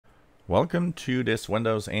Welcome to this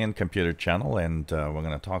Windows and Computer channel, and we're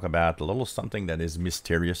going to talk about a little something that is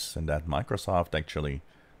mysterious and that Microsoft actually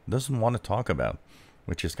doesn't want to talk about,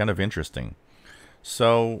 which is kind of interesting.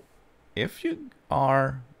 So if you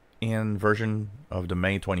are in version of the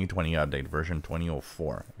May 2020 update, version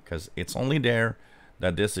 2004, because it's only there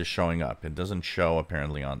that this is showing up. It doesn't show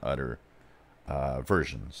apparently on other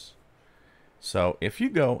versions. So if you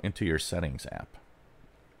go into your Settings app,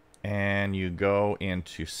 and you go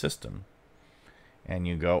into System, and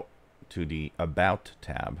you go to the About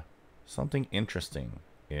tab, something interesting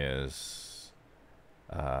is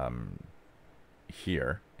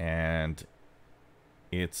here, and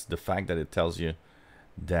it's the fact that it tells you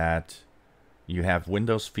that you have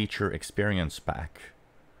Windows Feature Experience Pack,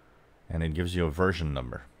 and it gives you a version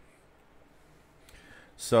number.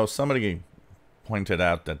 So somebody pointed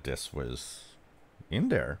out that this was in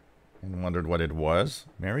there and wondered what it was.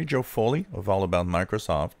 Mary Jo Foley of All About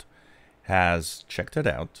Microsoft has checked it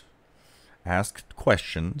out, asked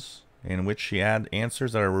questions in which she had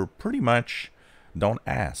answers that were pretty much don't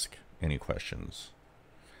ask any questions.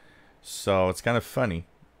 So it's kind of funny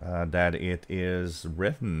that it is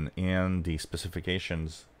written in the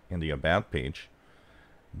specifications in the About page,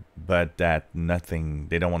 but that nothing,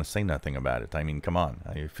 they don't want to say nothing about it. I mean, come on,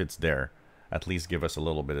 if it's there, at least give us a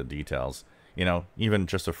little bit of details. You know, even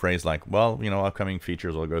just a phrase like, well, you know, upcoming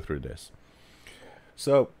features will go through this.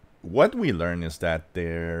 So what we learn is that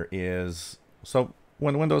there is, so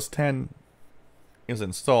when Windows 10 is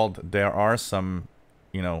installed, there are some,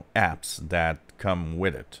 you know, apps that come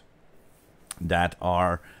with it that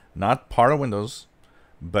are not part of Windows,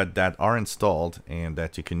 but that are installed and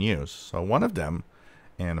that you can use. So one of them,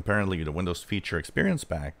 and apparently the Windows Feature Experience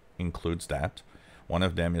Pack includes that. One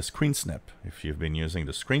of them is ScreenSnip. If you've been using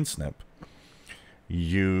the ScreenSnip,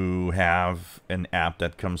 you have an app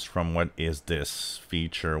that comes from what is this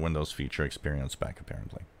feature, Windows Feature Experience Pack,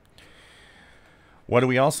 apparently. What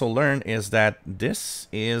we also learn is that this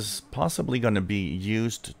is possibly going to be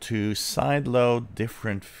used to sideload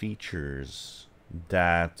different features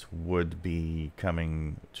that would be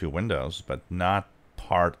coming to Windows, but not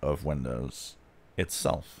part of Windows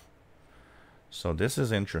itself. So this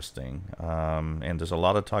is interesting, and there's a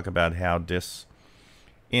lot of talk about how this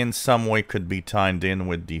in some way could be tied in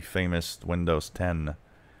with the famous Windows 10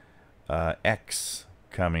 X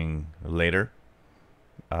coming later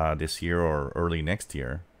this year or early next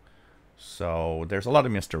year. So there's a lot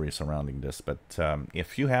of mystery surrounding this, but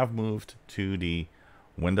if you have moved to the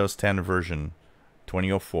Windows 10 version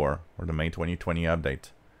 2004 or the May 2020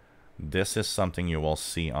 update, this is something you will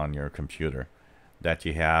see on your computer, that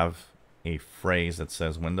you have a phrase that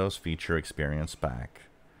says Windows Feature Experience Pack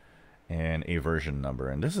and a version number.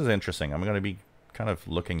 And this is interesting. I'm going to be kind of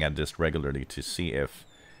looking at this regularly to see if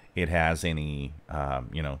it has any,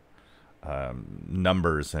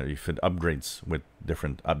 numbers, if it upgrades with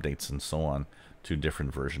different updates and so on to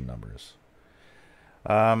different version numbers.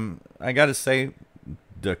 I got to say,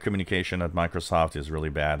 the communication at Microsoft is really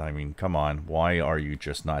bad. I mean, come on. Why are you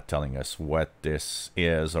just not telling us what this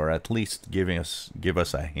is, or at least give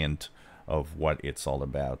us a hint of what it's all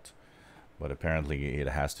about? But apparently it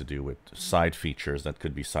has to do with side features that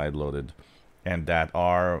could be side-loaded and that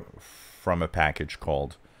are from a package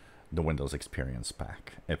called the Windows Experience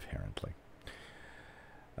Pack, apparently.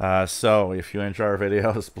 So if you enjoy our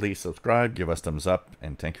videos, please subscribe, give us thumbs up,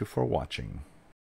 and thank you for watching.